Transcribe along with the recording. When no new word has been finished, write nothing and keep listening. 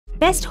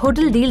Best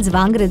hotel deals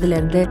வாங்குறதுல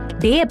இருந்து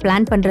டேயை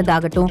plan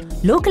பண்றதாகட்டும்,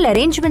 local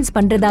arrangements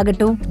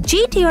பண்றதாகட்டும்,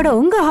 ஜிடியோட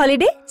உங்க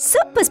ஹாலிடே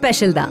சூப்பர்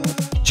ஸ்பெஷல் தான்.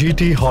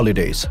 GT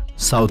Holidays,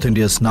 South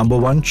India's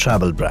 #1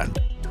 travel brand.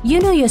 You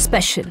know you're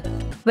special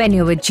when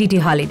you're with GT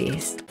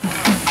Holidays.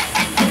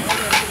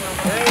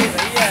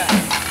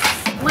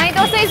 My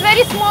dosa is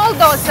very small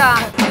dosa.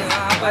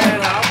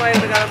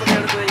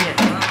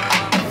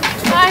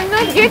 I'm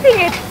not getting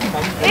it.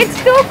 It's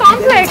too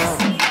complex.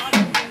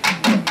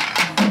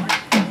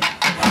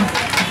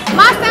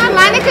 Master,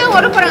 manike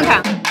oru parantha.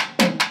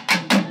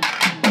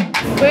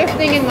 Best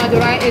thing in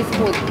Madurai is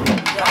food.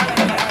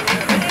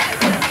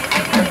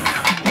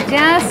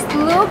 Just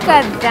look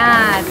at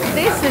that.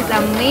 This is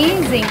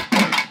amazing.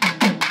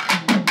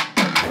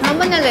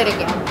 Romba nalla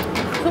irukku.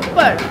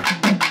 Super.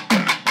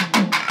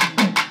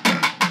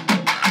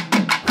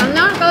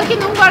 Anna kalki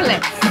no parle.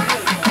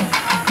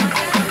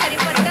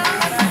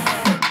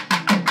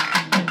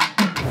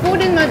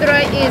 Food in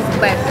Madurai is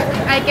best.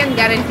 I can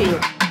guarantee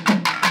you.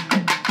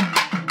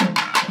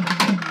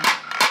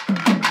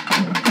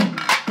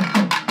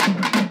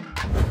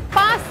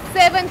 Past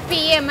 7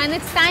 p.m. and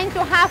it's time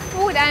to have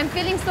food. I am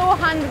feeling so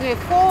hungry.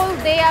 Whole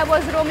day I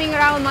was roaming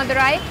around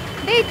Madurai.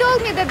 They told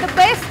me that the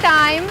best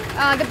time,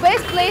 the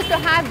best place to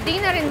have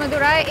dinner in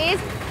Madurai is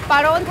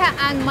Parotta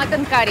and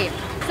mutton curry.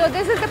 So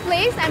this is the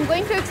place I'm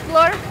going to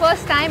explore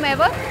first time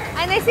ever,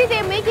 and I see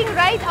they're making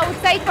right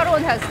outside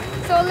Parottas.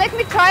 So let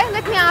me try,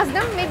 let me ask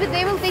them, maybe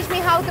they will teach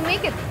me how to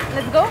make it.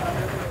 Let's go.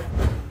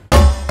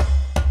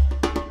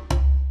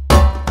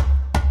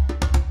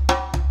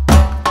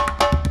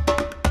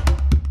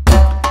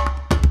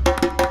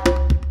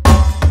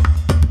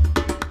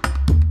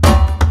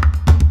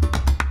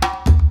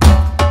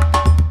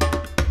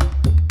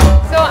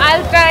 So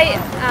I'll try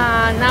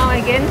now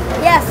again.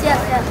 Yes.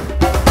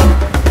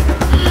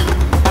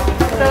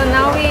 So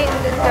now we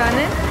turn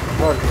it.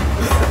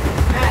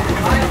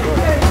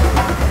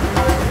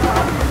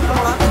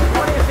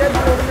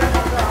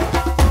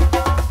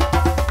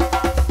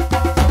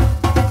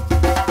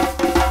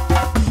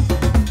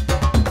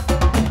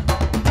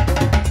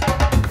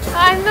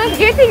 I'm not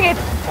getting it.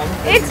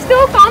 It's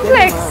too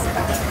complex.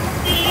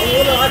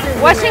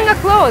 Washing a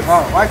clothes.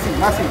 Oh, washing.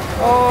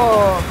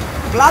 Oh.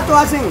 Cloth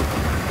washing.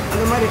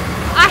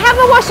 I have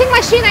a washing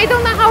machine. I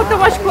don't know how to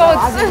wash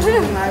clothes.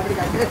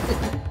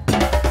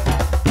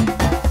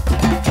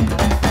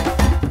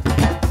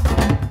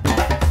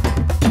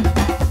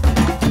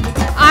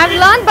 I've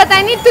learned, but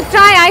I need to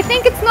try. I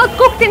think it's not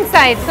cooked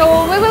inside, so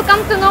we will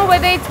come to know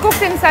whether it's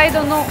cooked inside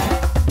or no.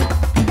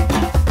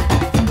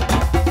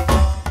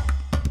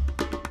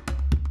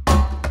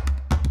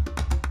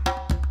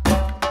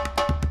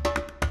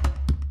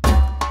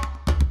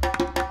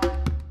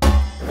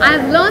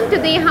 I've learned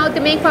today how to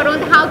make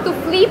parotta, how to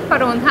flip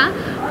parotta,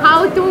 how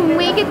to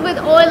make it with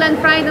oil and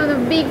fry it on a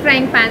big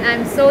frying pan.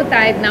 I'm so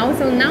tired now,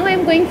 so now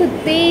I'm going to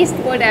taste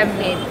what I've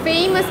made.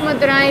 Famous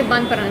Madurai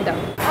bun parotta.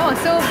 Oh,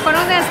 so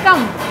parotta has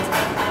come.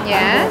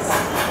 Yes.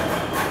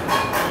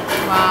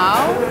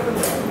 Wow.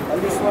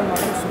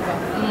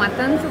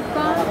 Mutton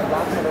sukka.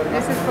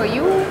 This is for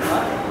you.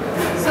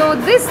 So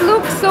this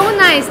looks so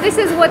nice. This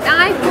is what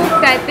I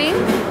cooked, I think.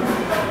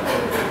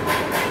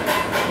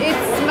 It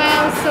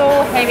smells so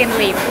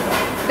heavenly.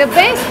 The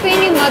best thing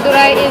in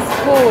Madurai is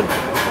food.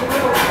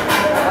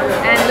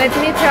 And let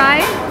me try.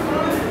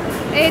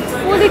 It's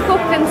fully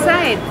cooked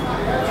inside.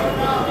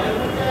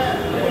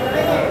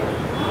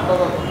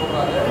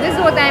 This is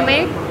what I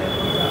made.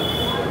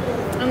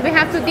 And we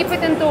have to dip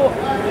it into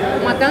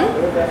mutton.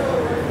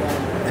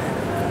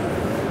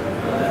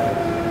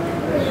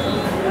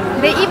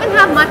 They even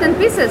have mutton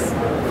pieces.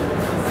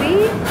 See?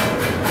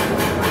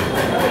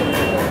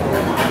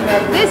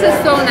 This is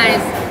so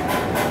nice.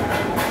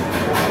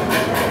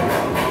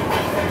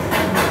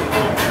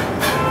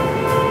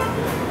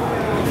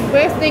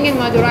 Best thing in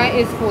Madurai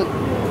is food.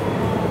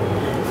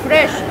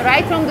 Fresh,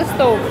 right from the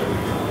stove,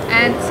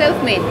 and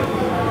self-made.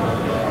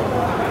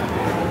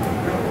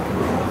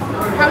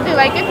 How do you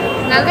like it?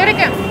 Nalla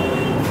irukku.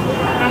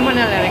 Romba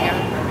nalla irukku.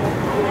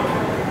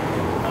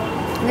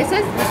 This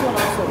one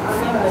also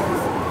same like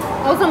this.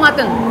 Also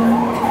mutton.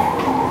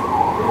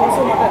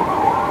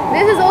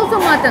 This is also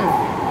mutton.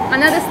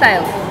 Another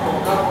style.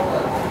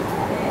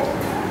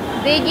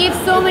 They give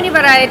so many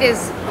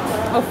varieties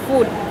of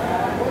food.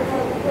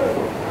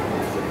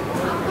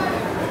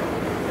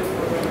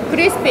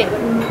 Crispy,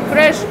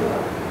 fresh,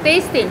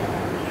 tasty.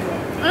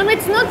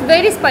 It's not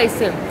very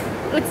spicy.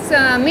 It's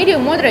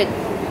medium, moderate.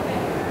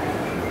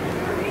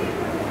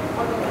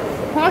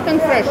 Hot and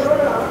fresh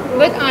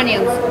with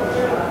onions.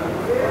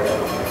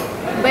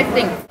 Best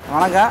thing.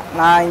 வணக்கம்,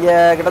 நான் இங்கே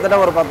கிட்டத்தட்ட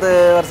ஒரு 10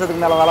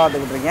 வருஷத்துக்கு மேலே வேலை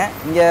பார்த்துக்கிட்டு இருக்கேன்.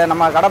 இங்கே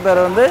நம்ம கடை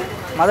பேர் வந்து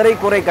மதுரை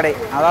கூரை கடை.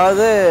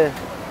 அதாவது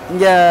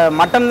இங்கே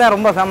மட்டன் தான்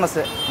ரொம்ப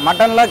ஃபேமஸ்ஸு.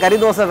 மட்டனில் கறி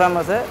தோசை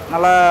ஃபேமஸ்ஸு,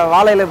 நல்ல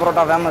வாழை இலை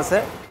parotta famous.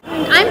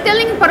 I'm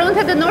telling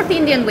parotta the North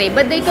Indian way,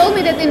 but they told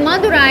me that in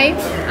Madurai,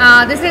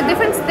 there's a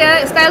different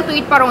style to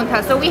eat parotta.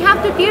 So we have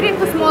to tear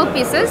into small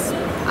pieces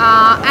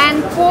and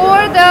pour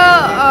the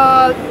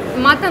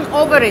mutton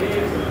over it.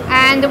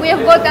 And we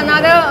have got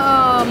another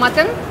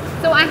mutton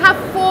So I have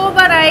 4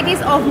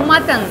 varieties of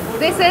mutton.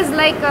 This is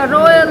like a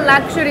royal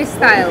luxury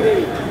style.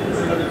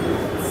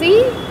 See?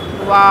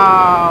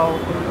 Wow.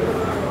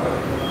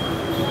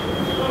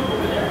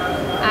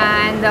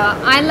 And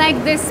I like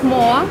this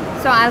more,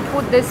 so I'll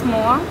put this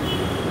more.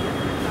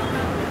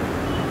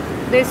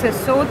 This is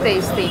so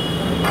tasty.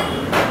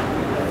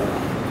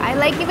 I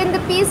like even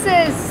the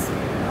pieces.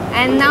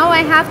 And now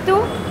I have to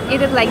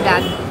eat it like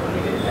that.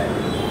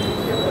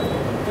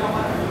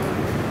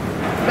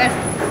 Best.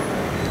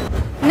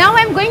 Now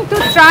I'm going to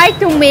try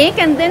to make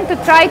and then to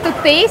try to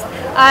taste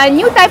a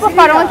new type of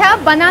parotta,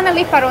 banana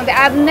leaf parotta.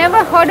 I've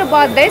never heard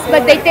about this,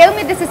 but they tell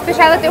me this is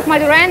specialty of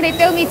Madurai and they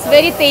tell me it's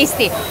very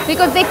tasty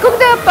because they cook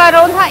the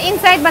parotta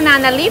inside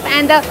banana leaf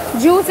and the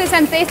juices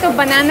and taste of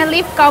banana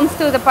leaf comes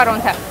to the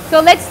parotta.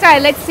 So let's try,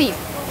 let's see.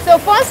 So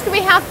first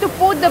we have to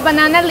put the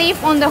banana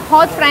leaf on the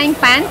hot frying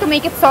pan to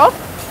make it soft.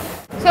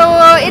 So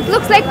it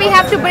looks like we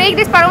have to break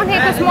this parotta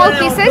into small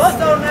pieces.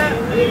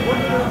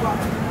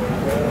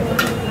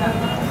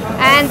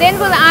 And then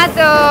we'll add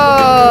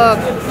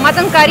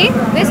mutton curry.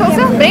 This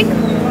also break.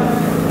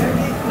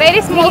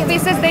 Very small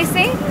pieces they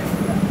say.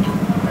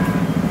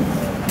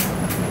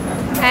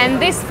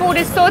 And this food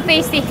is so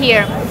tasty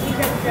here.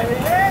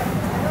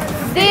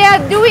 They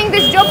are doing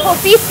this job for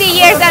 50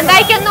 years and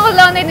I cannot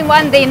learn it in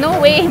one day,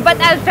 no way,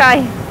 but I'll try.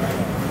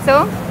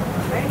 So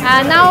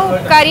now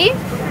curry.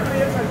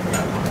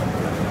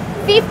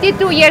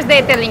 52 years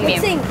they're telling me.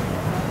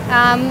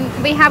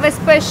 We have a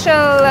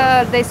special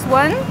this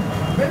one.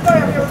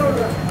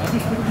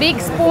 Big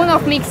spoon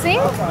of mixing.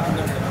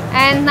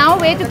 And now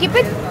where to keep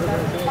it?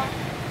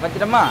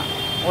 வச்சிட்டோமா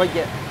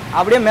okay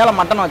அப்படியே மேலே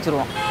mutton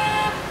வச்சுருவோம்.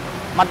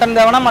 Mutton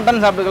தேவைன்னா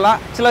mutton சாப்பிட்டுக்கலாம்.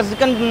 சில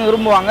chicken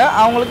விரும்புவாங்க,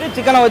 அவங்களுக்கு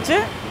சிக்கனை வச்சு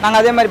நாங்கள்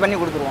அதே மாதிரி பண்ணி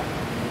கொடுத்துருவோம்.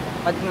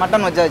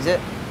 மட்டன் வச்சாச்சு.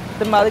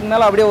 திரும்ப அதுக்கு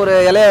மேலே அப்படியே ஒரு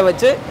இலையை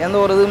வச்சு எந்த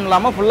ஒரு இதுவும்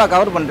இல்லாமல் ஃபுல்லாக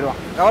கவர் பண்ணிடுவோம்.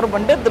 கவர்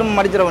பண்ணிட்டு திரும்ப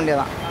மடிச்சிட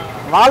வேண்டியதான்.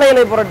 வாழை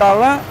இலை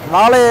புரோட்டாவும்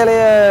வாழை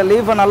இலையை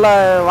லீஃபை நல்லா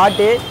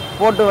வாட்டி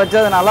போட்டு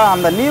வச்சதுனால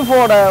அந்த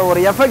லீஃபோட ஒரு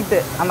எஃபெக்ட்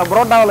அந்த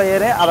புரோட்டாவில்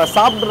ஏறி அதை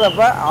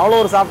சாப்பிட்றப்ப அவ்வளோ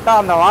ஒரு சாப்பிட்டா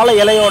அந்த வாழை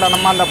இலையோட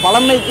நம்ம அந்த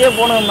பழமைக்கே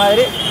போன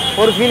மாதிரி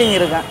ஒரு ஃபீலிங்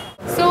இருக்கும்.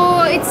 So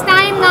it's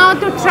time now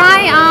to try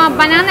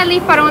banana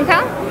leaf parotta.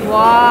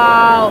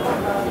 Wow,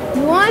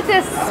 what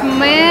a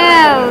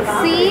smell!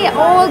 See,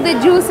 all the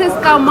juices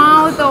come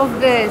out of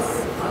this.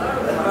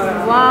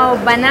 Wow,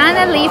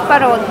 banana leaf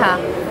parotta.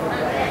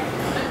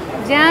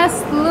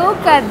 Just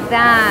look at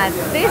that.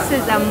 This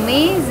is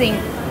amazing.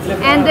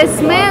 And the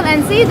smell, and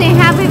see they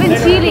have even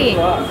chili.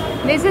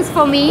 This is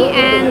for me,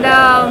 and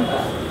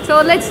so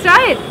let's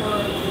try it.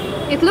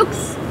 It looks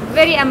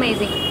very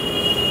amazing.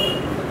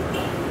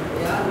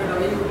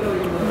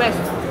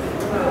 Best.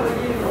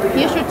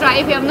 You should try.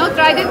 If you have not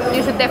tried it,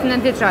 you should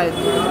definitely try it.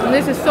 And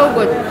this is so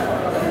good.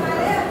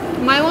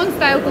 My own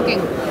style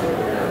cooking.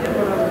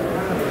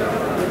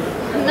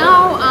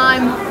 Now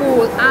I'm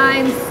full.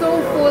 I'm so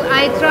full.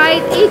 I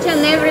tried each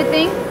and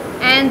everything.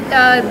 And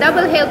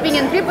double helping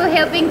and triple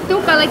helping, 2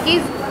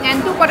 kalakis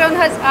and 2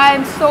 parontas. I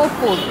am so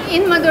full.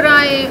 In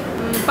Madurai,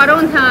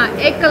 parotta,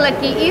 egg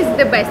kalaki is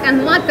the best,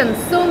 and mutton.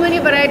 So many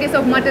varieties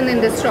of mutton in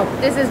this shop.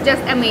 This is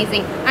just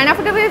amazing. And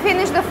after we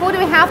finish the food,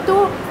 we have to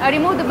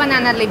remove the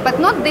banana leaf, but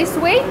not this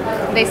way,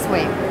 this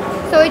way.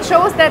 So it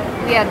shows that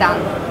we are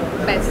done.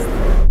 Best.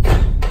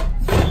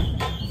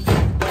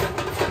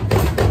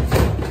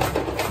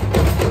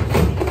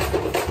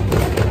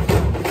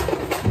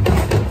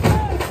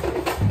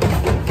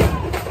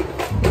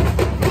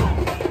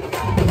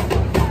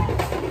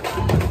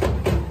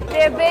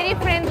 They're very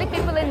friendly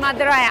people in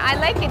Madurai. I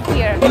like it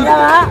here.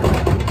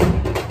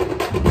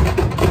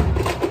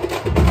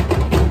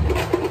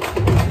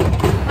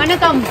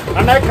 Vanakkam.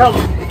 Vanakkam.